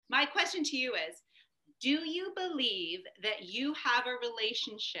My question to you is, do you believe that you have a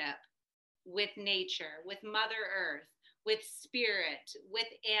relationship with nature, with Mother Earth, with spirit, with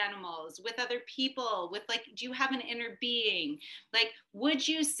animals, with other people, with like, do you have an inner being? Like, would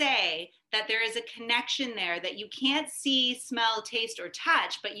you say that there is a connection there that you can't see, smell, taste, or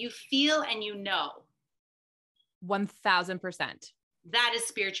touch, but you feel and you know? 1000%. That is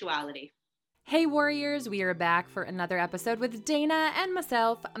spirituality. Hey warriors, we are back for another episode with Dana and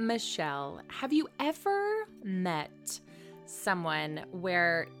myself, Michelle. Have you ever met someone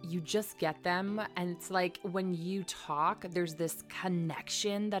where you just get them and it's like when you talk, there's this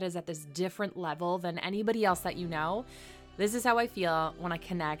connection that is at this different level than anybody else that you know? This is how I feel when I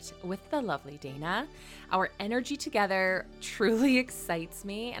connect with the lovely Dana. Our energy together truly excites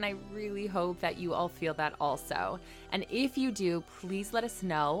me, and I really hope that you all feel that also. And if you do, please let us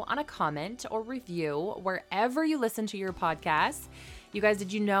know on a comment or review wherever you listen to your podcast. You guys,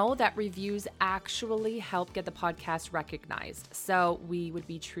 did you know that reviews actually help get the podcast recognized? So we would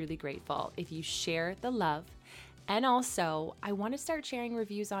be truly grateful if you share the love. And also, I want to start sharing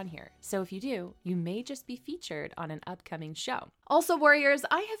reviews on here. So if you do, you may just be featured on an upcoming show. Also, warriors,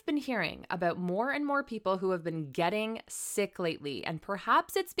 I have been hearing about more and more people who have been getting sick lately. And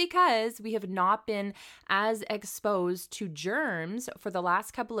perhaps it's because we have not been as exposed to germs for the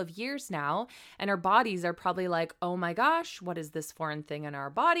last couple of years now. And our bodies are probably like, oh my gosh, what is this foreign thing in our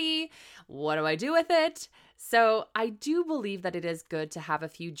body? What do I do with it? So I do believe that it is good to have a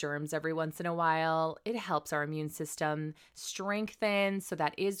few germs every once in a while. It helps our immune system strengthen, so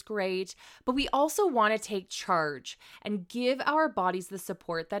that is great. But we also want to take charge and give our bodies the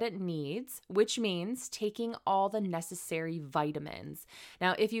support that it needs, which means taking all the necessary vitamins.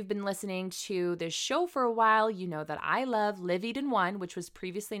 Now, if you've been listening to this show for a while, you know that I love Live Eat in One, which was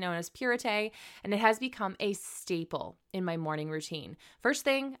previously known as Purite, and it has become a staple in my morning routine. First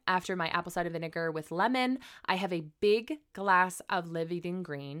thing, after my apple cider vinegar with lemon, I have a big glass of Live Eating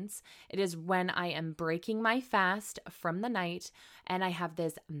Greens. It is when I am breaking my fast from the night, and I have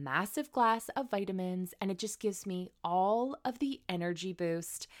this massive glass of vitamins, and it just gives me all of the energy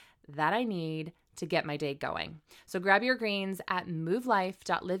boost that I need to get my day going. So grab your greens at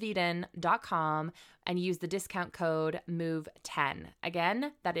movelife.liveeden.com and use the discount code MOVE10.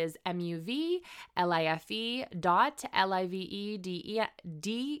 Again, that is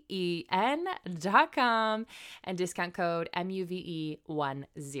MUVLIFE.LIVEDEN.com and discount code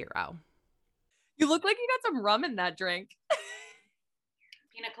MUVE10. You look like you got some rum in that drink.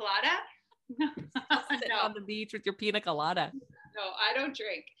 Pina colada? Sitting on the beach with your pina colada. No, I don't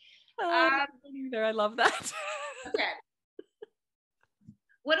drink. I don't either. I love that. Okay.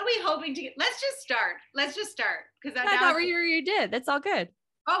 What are we hoping to get? Let's just start. Because I thought you did. That's all good.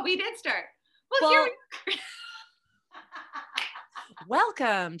 Oh, we did start. Well, here we are.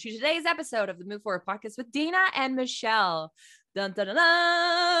 Welcome to today's episode of the Move Forward Podcast with Dana and Michelle. Dun, dun, dun,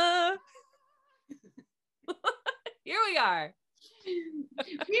 dun. Here we are.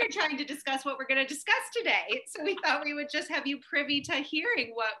 We are trying to discuss what we're going to discuss today. So we thought we would just have you privy to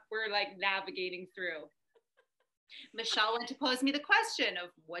hearing what we're like navigating through. Michelle went to pose me the question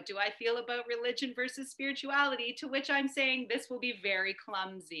of what do I feel about religion versus spirituality, to which I'm saying this will be very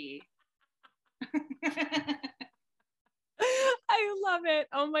clumsy. I love it.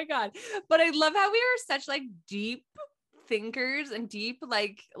 Oh my God. But I love how we are such like deep thinkers and deep,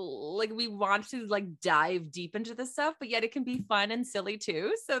 like we want to like dive deep into this stuff, but yet it can be fun and silly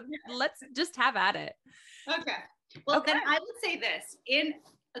too. So let's just have at it. Okay. Well, then I would say this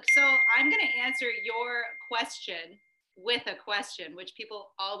so I'm going to answer your question with a question, which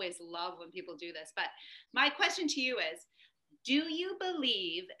people always love when people do this. But my question to you is, do you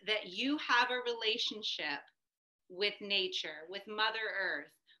believe that you have a relationship with nature, with Mother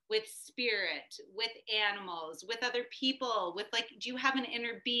Earth, with spirit, with animals, with other people, with like, do you have an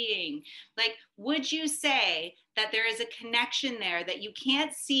inner being? Like, would you say that there is a connection there that you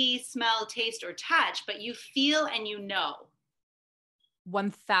can't see, smell, taste, or touch, but you feel and you know?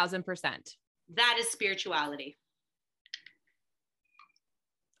 1000%. That is spirituality.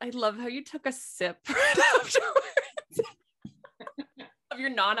 I love how you took a sip right afterwards of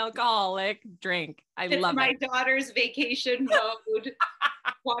your non-alcoholic drink. It's love my it. Daughter's vacation mode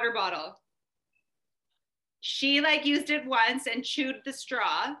water bottle. She like used it once and chewed the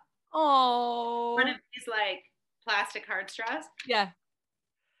straw. Oh. One of these like plastic hard straws. Yeah.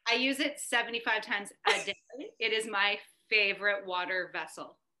 I use it 75 times a day. It is my favorite water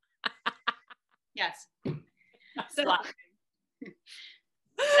vessel. Yes. So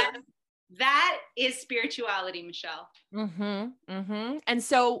that is spirituality, Michelle. And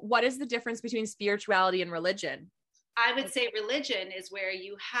so what is the difference between spirituality and religion? I would say religion is where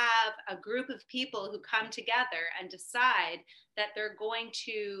you have a group of people who come together and decide that they're going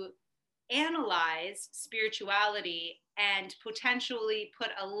to analyze spirituality and potentially put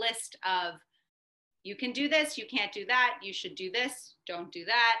a list of, you can do this, you can't do that, you should do this, don't do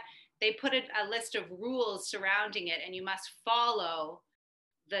that. They put a list of rules surrounding it, and you must follow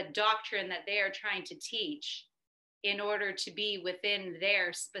the doctrine that they are trying to teach in order to be within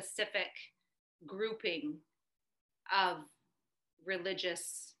their specific grouping of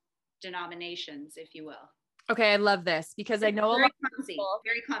religious denominations, if you will. Okay, I love this because I know a lot of clumsy,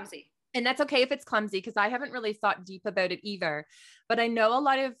 very clumsy. And that's okay if it's clumsy, because I haven't really thought deep about it either. But I know a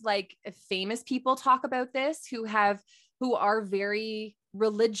lot of like famous people talk about this who are very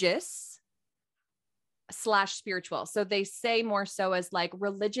religious / spiritual. So they say more so as like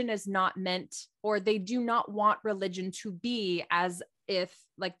religion is not meant, or they do not want religion to be as if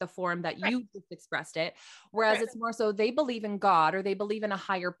like the form that you just expressed it. Whereas it's more so they believe in God, or they believe in a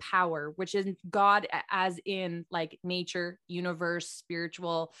higher power, which is God as in like nature, universe,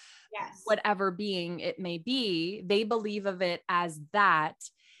 spiritual, whatever being it may be. They believe of it as that.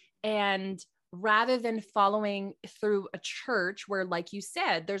 And rather than following through a church where, like you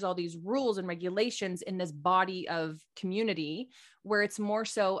said, there's all these rules and regulations in this body of community, where it's more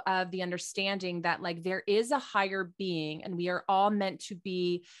so of the understanding that like there is a higher being and we are all meant to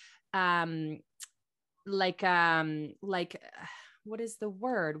be what is the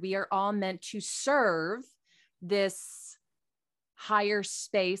word? We are all meant to serve this higher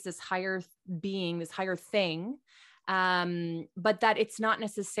space, this higher being, this higher thing. But that it's not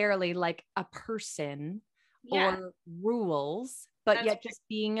necessarily like a person or rules, but that's yet just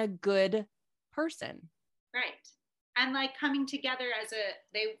being a good person. Right. And like coming together as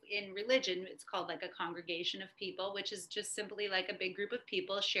in religion, it's called like a congregation of people, which is just simply like a big group of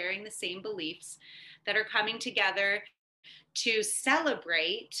people sharing the same beliefs that are coming together to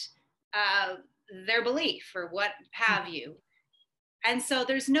celebrate their belief or what have you. And so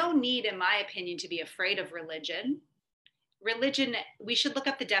there's no need, in my opinion, to be afraid of religion. Religion, we should look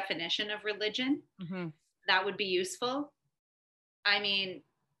up the definition of religion. Mm-hmm. That would be useful. I mean,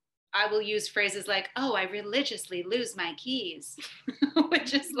 I will use phrases like, oh, I religiously lose my keys,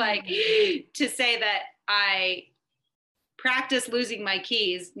 which is like to say that I practice losing my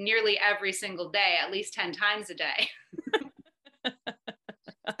keys nearly every single day, at least 10 times a day.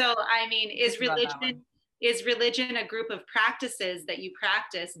 So, I mean, is religion a group of practices that you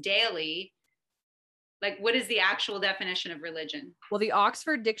practice daily? Like, what is the actual definition of religion? Well, the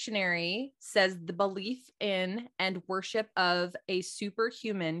Oxford Dictionary says the belief in and worship of a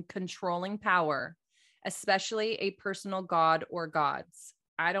superhuman controlling power, especially a personal god or gods.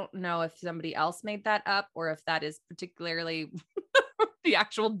 I don't know if somebody else made that up or if that is particularly the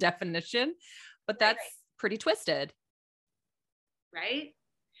actual definition, but that's pretty twisted. Right?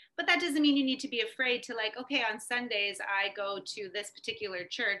 But that doesn't mean you need to be afraid to like, okay, on Sundays, I go to this particular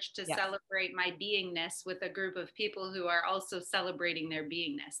church to celebrate my beingness with a group of people who are also celebrating their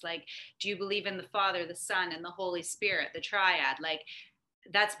beingness. Like, do you believe in the Father, the Son, and the Holy Spirit, the triad? Like,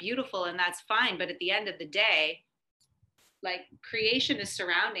 that's beautiful and that's fine. But at the end of the day, like creation is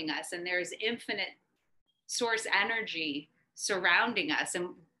surrounding us and there's infinite source energy surrounding us. And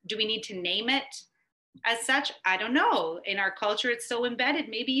do we need to name it as such? I don't know. In our culture, it's so embedded.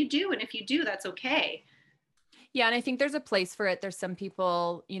 Maybe you do. And if you do, that's okay. Yeah. And I think there's a place for it. There's some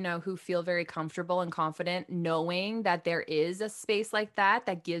people, you know, who feel very comfortable and confident knowing that there is a space like that,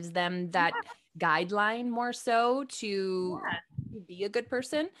 that gives them that guideline more so to be a good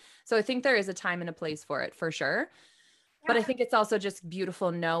person. So I think there is a time and a place for it, for sure. But I think it's also just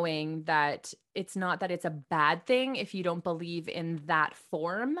beautiful knowing that it's not that it's a bad thing if you don't believe in that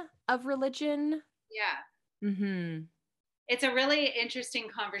form of religion. Yeah. Mm-hmm. It's a really interesting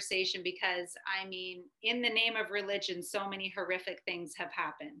conversation because, I mean, in the name of religion, so many horrific things have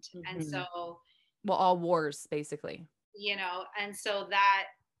happened. Mm-hmm. And so... well, all wars, basically. You know, and so that,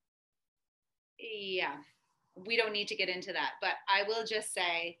 yeah, we don't need to get into that. But I will just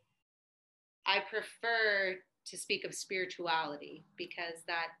say, I prefer to speak of spirituality because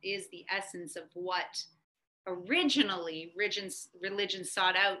that is the essence of what originally religion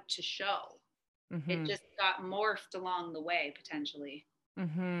sought out to show. Mm-hmm. It just got morphed along the way, potentially.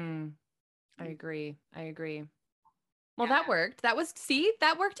 Mm-hmm. I agree. Well, that worked. That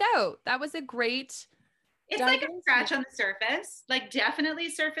worked out. That was a great... It's like a scratch on the surface, like definitely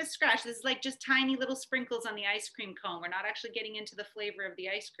surface scratch. This is like just tiny little sprinkles on the ice cream cone. We're not actually getting into the flavor of the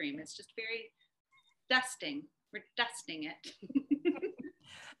ice cream. It's just very dusting. We're dusting it.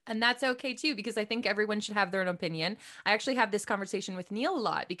 And that's okay too, because I think everyone should have their own opinion. I actually have this conversation with Neil a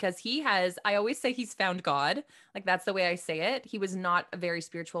lot because I always say he's found God. Like that's the way I say it. He was not a very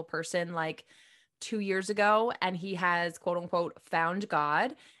spiritual person like 2 years ago, and he has quote unquote found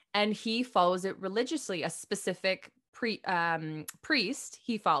God, and he follows it religiously. A specific priest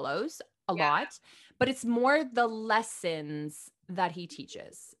he follows a Yeah. lot, but it's more the lessons that he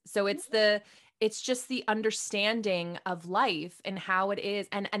teaches. So it's just the understanding of life and how it is.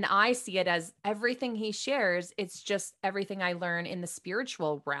 And I see it as everything he shares. It's just everything I learn in the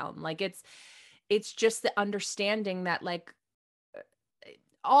spiritual realm. Like it's just the understanding that like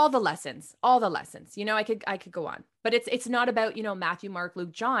all the lessons, I could go on, but it's not about, Matthew, Mark,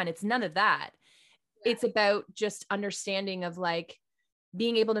 Luke, John. It's none of that. Yeah. It's about just understanding of like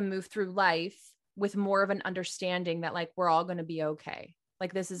being able to move through life with more of an understanding that like, we're all going to be okay.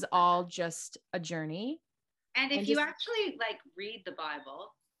 Like this is all just a journey. And if And you just, actually like read the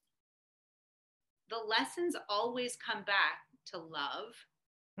Bible, the lessons always come back to love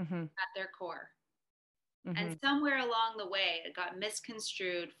mm-hmm, at their core. mm-hmm, And somewhere along the way, it got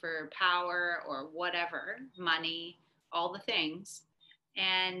misconstrued for power or whatever, money, all the things.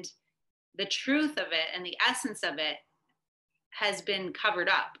 And the truth of it and the essence of it has been covered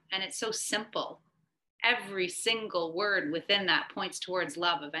up. And it's so simple. Every single word within that points towards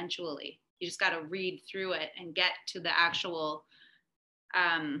love eventually. You just got to read through it and get to the actual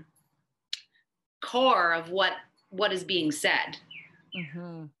core of what is being said.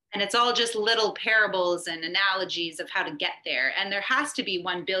 mm-hmm. And it's all just little parables and analogies of how to get there. And there has to be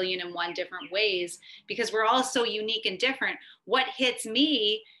 1,000,000,001 different ways because we're all so unique and different. What hits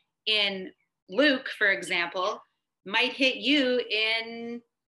me in Luke, for example, might hit you in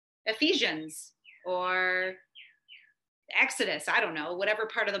Ephesians or Exodus. I don't know, whatever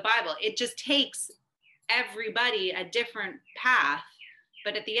part of the Bible. It just takes everybody a different path.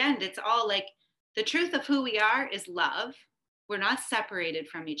 But at the end, it's all like the truth of who we are is love. We're not separated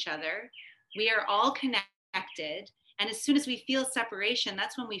from each other. We are all connected. And as soon as we feel separation,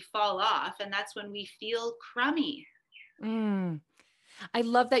 that's when we fall off and that's when we feel crummy. I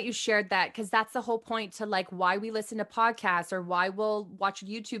love that you shared that because that's the whole point to like why we listen to podcasts or why we'll watch a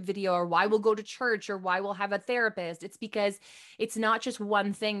YouTube video or why we'll go to church or why we'll have a therapist. It's because it's not just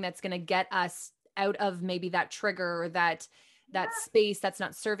one thing that's going to get us out of maybe that trigger or that space that's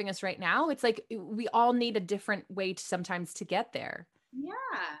not serving us right now. It's like we all need a different way to sometimes to get there. Yeah.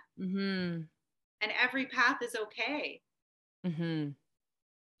 Mm-hmm. And every path is okay. Mm-hmm.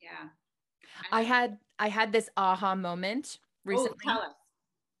 Yeah. I had this aha moment recently. Oh, tell us.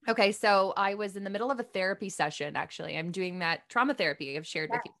 Okay, so I was in the middle of a therapy session, actually. I'm doing that trauma therapy I've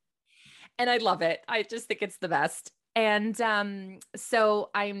shared with you. And I love it. I just think it's the best. And so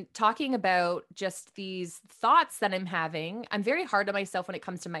I'm talking about just these thoughts that I'm having. I'm very hard on myself when it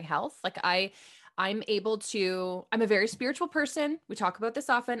comes to my health. Like I'm a very spiritual person. We talk about this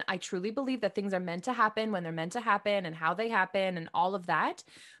often. I truly believe that things are meant to happen when they're meant to happen and how they happen and all of that.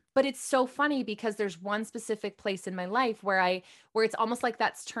 But it's so funny because there's one specific place in my life where it's almost like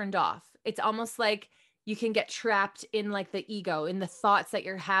that's turned off. It's almost like you can get trapped in like the ego, in the thoughts that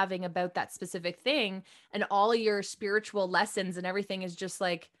you're having about that specific thing. And all of your spiritual lessons and everything is just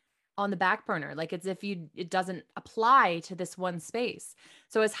like on the back burner. Like it's if it doesn't apply to this one space.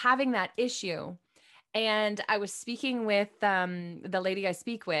 So I was having that issue. And I was speaking with the lady I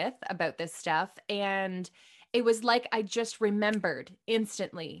speak with about this stuff. And it was like I just remembered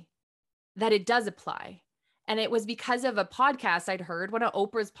instantly that it does apply. And it was because of a podcast I'd heard, one of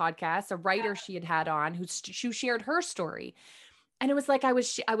Oprah's podcasts, a writer she had on who shared her story. And it was like I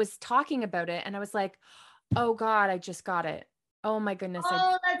was talking about it and I was like, oh God, I just got it. Oh my goodness.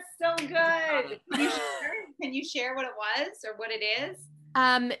 Oh, that's so good. Can you share what it was or what it is?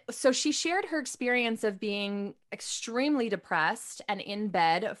 So she shared her experience of being extremely depressed and in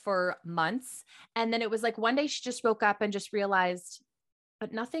bed for months. And then it was like one day she just woke up and just realized,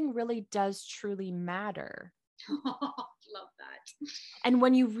 but nothing really does truly matter. Oh, love that. And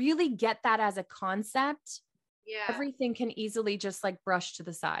when you really get that as a concept, yeah, everything can easily just like brush to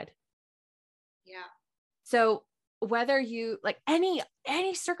the side. Yeah. So whether you like any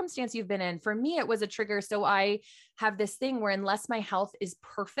circumstance you've been in, for me, it was a trigger. So I have this thing where unless my health is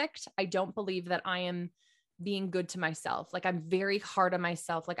perfect, I don't believe that I am being good to myself. Like I'm very hard on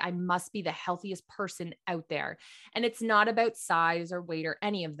myself. Like I must be the healthiest person out there. And it's not about size or weight or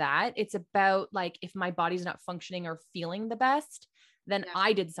any of that. It's about like, if my body's not functioning or feeling the best, then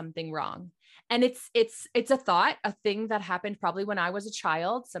I did something wrong. And it's a thought, a thing that happened probably when I was a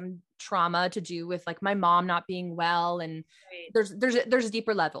child, some trauma to do with like my mom not being well. And there's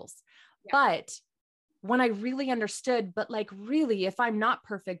deeper levels, but when I really understood, but like, really, if I'm not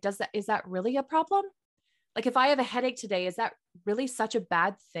perfect, is that really a problem? Like, if I have a headache today, is that really such a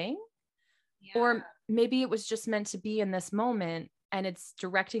bad thing? Yeah. Or maybe it was just meant to be in this moment and it's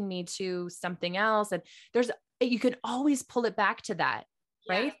directing me to something else. And you can always pull it back to that.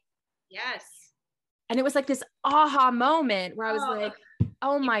 Right. Yes. And it was like this aha moment where I was Oh, like,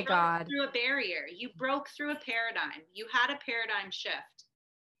 oh you my broke God. through a barrier. You broke through a paradigm. You had a paradigm shift.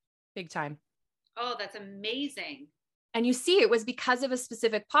 Big time. Oh, that's amazing. And you see, it was because of a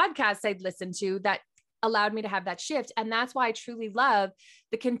specific podcast I'd listened to that allowed me to have that shift. And that's why I truly love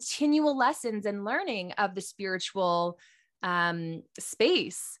the continual lessons and learning of the spiritual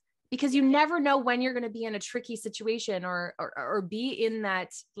space, because you never know when you're going to be in a tricky situation or be in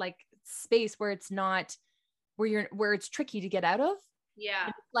that like space where it's not where it's tricky to get out of.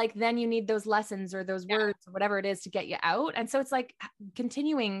 Yeah. Like then you need those lessons or those words or whatever it is to get you out. And so it's like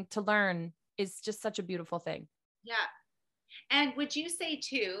continuing to learn is just such a beautiful thing. Yeah. And would you say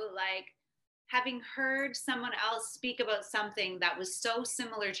too, like having heard someone else speak about something that was so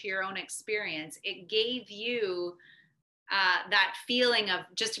similar to your own experience, it gave you that feeling of,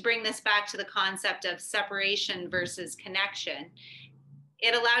 just to bring this back to the concept of separation versus connection,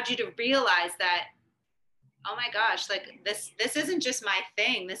 it allowed you to realize that, oh my gosh, like this isn't just my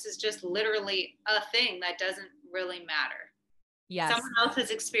thing. This is just literally a thing that doesn't really matter. Yes. Someone else has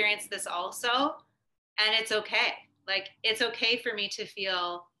experienced this also, and it's okay. Like, it's okay for me to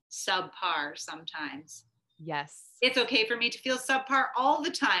feel subpar sometimes. Yes. It's okay for me to feel subpar all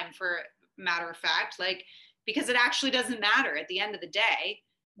the time, for matter of fact, like, because it actually doesn't matter at the end of the day.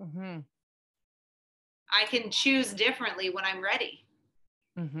 Mm-hmm. I can choose differently when I'm ready.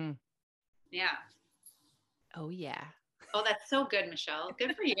 Mm-hmm. Yeah. Oh, yeah. Oh, that's so good, Michelle.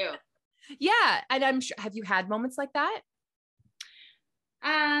 Good for you. Yeah. And I'm sure, have you had moments like that?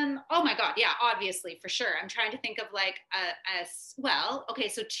 Oh my God. Yeah, obviously, for sure. I'm trying to think of like well, okay.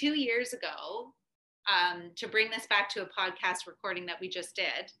 So 2 years ago, to bring this back to a podcast recording that we just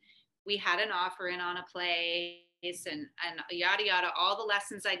did, we had an offer in on a place and yada, yada, all the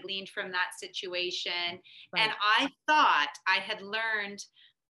lessons I gleaned from that situation. Right. And I thought I had learned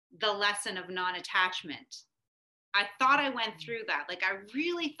the lesson of non-attachment. I thought I went through that. Like, I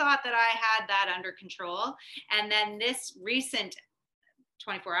really thought that I had that under control. And then this recent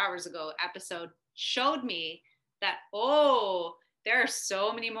 24 hours ago episode showed me that, oh, there are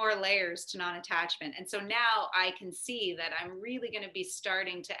so many more layers to non-attachment. And so now I can see that I'm really going to be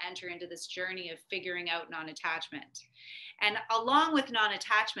starting to enter into this journey of figuring out non-attachment. And along with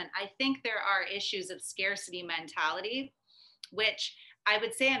non-attachment, I think there are issues of scarcity mentality, which I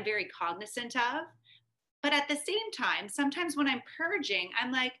would say I'm very cognizant of. But at the same time, sometimes when I'm purging,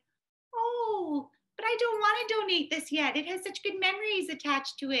 I'm like, oh, but I don't want to donate this yet. It has such good memories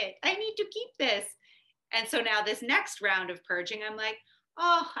attached to it. I need to keep this. And so now this next round of purging, I'm like,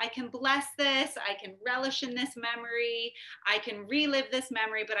 oh, I can bless this. I can relish in this memory. I can relive this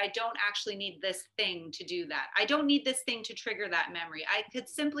memory, but I don't actually need this thing to do that. I don't need this thing to trigger that memory. I could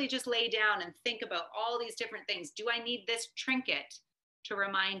simply just lay down and think about all these different things. Do I need this trinket to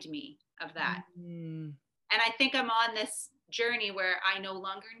remind me of that? Mm-hmm. And I think I'm on this journey where I no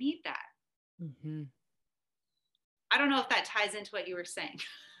longer need that. Mm-hmm. I don't know if that ties into what you were saying.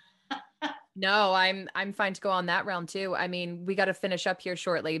 No, I'm fine to go on that realm too. I mean, we got to finish up here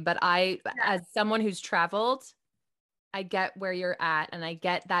shortly, but as someone who's traveled, I get where you're at, and I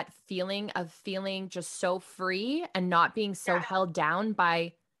get that feeling of feeling just so free and not being so held down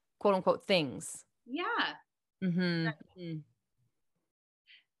by quote unquote things. Yeah. Mm-hmm. Mm-hmm.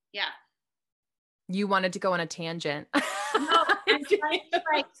 Yeah. You wanted to go on a tangent. No, I'm trying to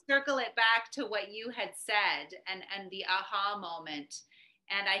like circle it back to what you had said and the aha moment.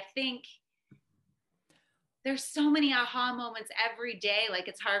 And I think there's so many aha moments every day. Like,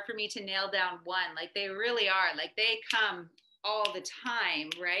 it's hard for me to nail down one. Like, they really are. Like, they come all the time,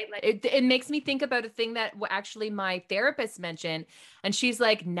 right? Like, it makes me think about a thing that actually my therapist mentioned. And she's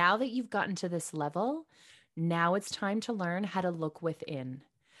like, now that you've gotten to this level, now it's time to learn how to look within.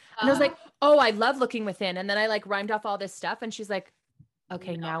 And I was like, oh, I love looking within. And then I like rhymed off all this stuff. And she's like,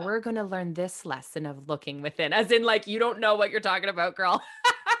 okay, now we're going to learn this lesson of looking within, as in like, you don't know what you're talking about, girl.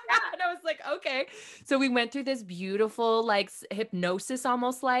 Yeah. And I was like, okay. So we went through this beautiful, like hypnosis,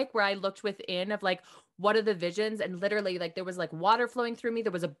 almost like, where I looked within of like, what are the visions? And literally like, there was like water flowing through me.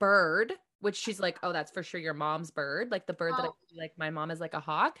 There was a bird, which she's like, oh, that's for sure your mom's bird. Like the bird that like my mom is like a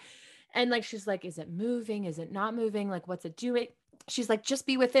hawk. And like, she's like, is it moving? Is it not moving? Like, what's it doing? she's like, just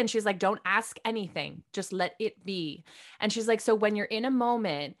be within. She's like, don't ask anything. Just let it be. And she's like, so when you're in a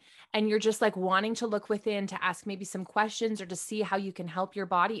moment and you're just like wanting to look within to ask maybe some questions or to see how you can help your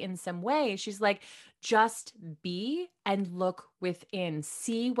body in some way, she's like, just be and look within,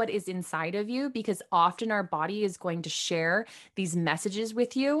 see what is inside of you, because often our body is going to share these messages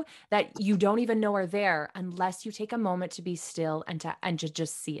with you that you don't even know are there unless you take a moment to be still and to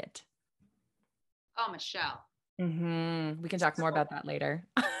just see it. Oh, Michelle. We can talk more about that later.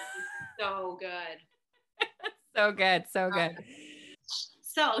 So good. So good. So good.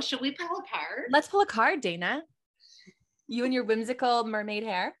 So should we pull a card? Let's pull a card, Dana. You and your whimsical mermaid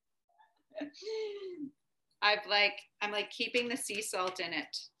hair. I'm like keeping the sea salt in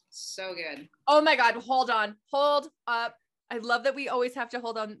it. So good. Oh my God. Hold on. Hold up. I love that we always have to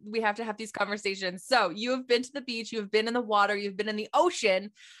hold on. We have to have these conversations. So you have been to the beach, you have been in the water, you've been in the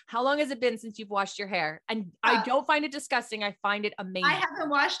ocean. How long has it been since you've washed your hair? And I don't find it disgusting. I find it amazing. I haven't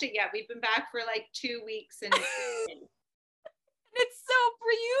washed it yet. We've been back for like 2 weeks and it's so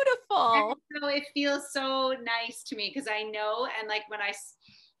beautiful. And so it feels so nice to me because I know, and like when it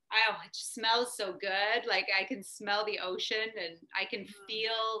just smells so good. Like I can smell the ocean and I can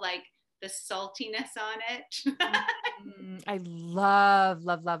feel like the saltiness on it. I love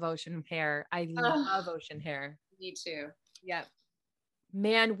ocean hair. I love ocean hair. Me too. Yep.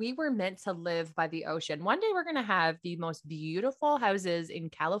 Man, we were meant to live by the ocean. One day we're going to have the most beautiful houses in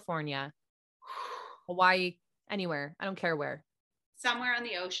California, Hawaii, anywhere. I don't care where. Somewhere on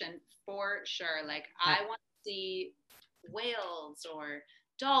the ocean for sure. Like I want to see whales or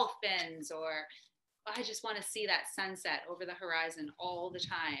dolphins, or I just want to see that sunset over the horizon all the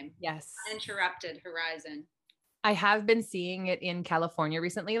time. Yes. Uninterrupted horizon. I have been seeing it in California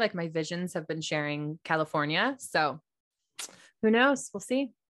recently. Like my visions have been sharing California. So who knows? We'll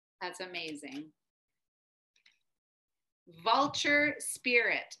see. That's amazing. Vulture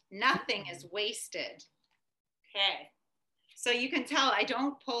spirit. Nothing is wasted. Okay. So you can tell I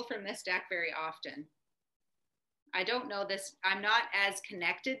don't pull from this deck very often. I don't know this. I'm not as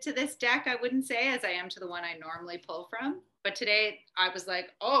connected to this deck, I wouldn't say, as I am to the one I normally pull from. But today I was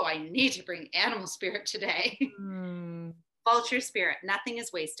like, oh, I need to bring animal spirit today. Vulture spirit. Nothing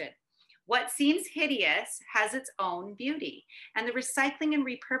is wasted. What seems hideous has its own beauty, and the recycling and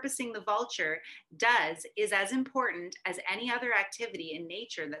repurposing the vulture is as important as any other activity in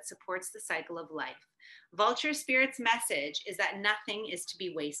nature that supports the cycle of life. Vulture Spirit's message is that nothing is to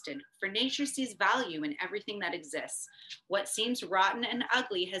be wasted, for nature sees value in everything that exists. What seems rotten and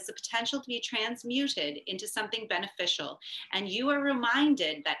ugly has the potential to be transmuted into something beneficial, and you are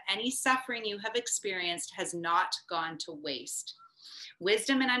reminded that any suffering you have experienced has not gone to waste.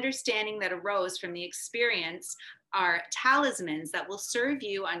 Wisdom and understanding that arose from the experience are talismans that will serve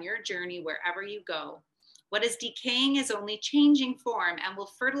you on your journey wherever you go. What is decaying is only changing form and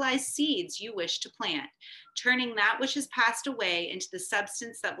will fertilize seeds you wish to plant, turning that which has passed away into the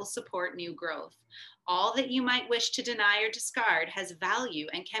substance that will support new growth. All that you might wish to deny or discard has value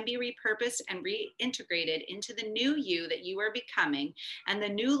and can be repurposed and reintegrated into the new you that you are becoming and the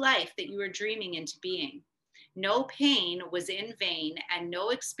new life that you are dreaming into being. No pain was in vain and no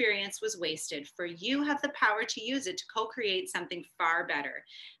experience was wasted, for you have the power to use it to co-create something far better.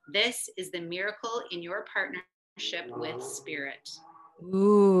 This is the miracle in your partnership with spirit.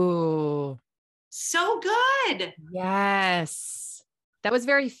 Ooh. So good. Yes. That was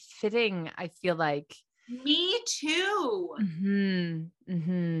very fitting, I feel like. Me too.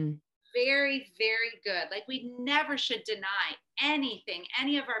 Very, very good. Like we never should deny anything,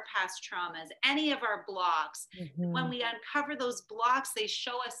 any of our past traumas, any of our blocks. When we uncover those blocks, they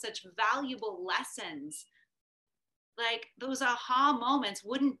show us such valuable lessons. Like those aha moments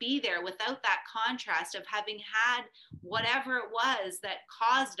wouldn't be there without that contrast of having had whatever it was that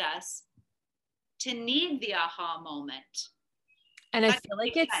caused us to need the aha moment. And I feel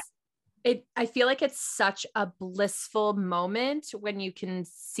like I feel like it's such a blissful moment when you can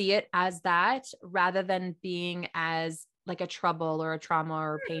see it as that rather than being as like a trouble or a trauma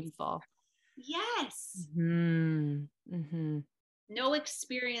or painful. Yes. No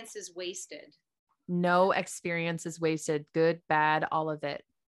experience is wasted. No experience is wasted. Good, bad, all of it.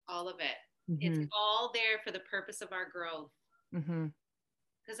 All of it. It's all there for the purpose of our growth.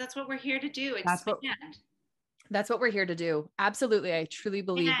 Because that's what we're here to do. Expand. That's what we're here to do. Absolutely. I truly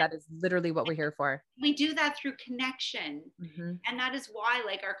believe that is literally what we're here for. We do that through connection. And that is why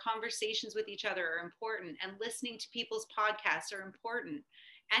like our conversations with each other are important and listening to people's podcasts are important.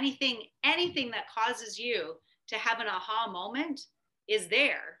 Anything that causes you to have an aha moment is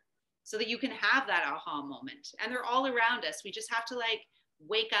there so that you can have that aha moment. And they're all around us. We just have to like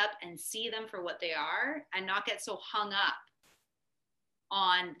wake up and see them for what they are and not get so hung up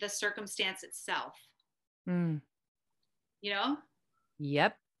on the circumstance itself. Mm. You know?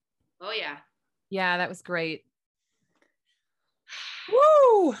 Yep. Oh yeah. Yeah, that was great.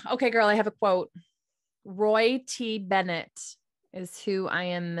 Woo! Okay, girl, I have a quote. Roy T. Bennett is who I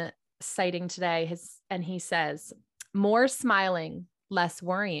am citing today. And he says, more smiling, less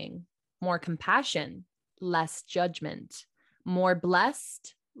worrying, more compassion, less judgment, more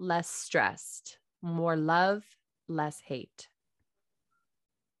blessed, less stressed, more love, less hate.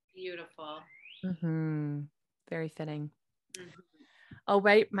 Beautiful. Mm-hmm. Very fitting. Mm-hmm. All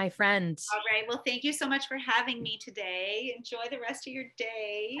right, my friend. All right. Well, thank you so much for having me today. Enjoy the rest of your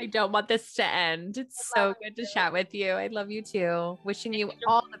day. I don't want this to end. It's so good to chat with you. I love you too. Wishing you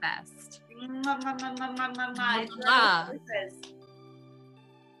all the best. Mwah, mwah, mwah, mwah, mwah, mwah, mwah. Mwah.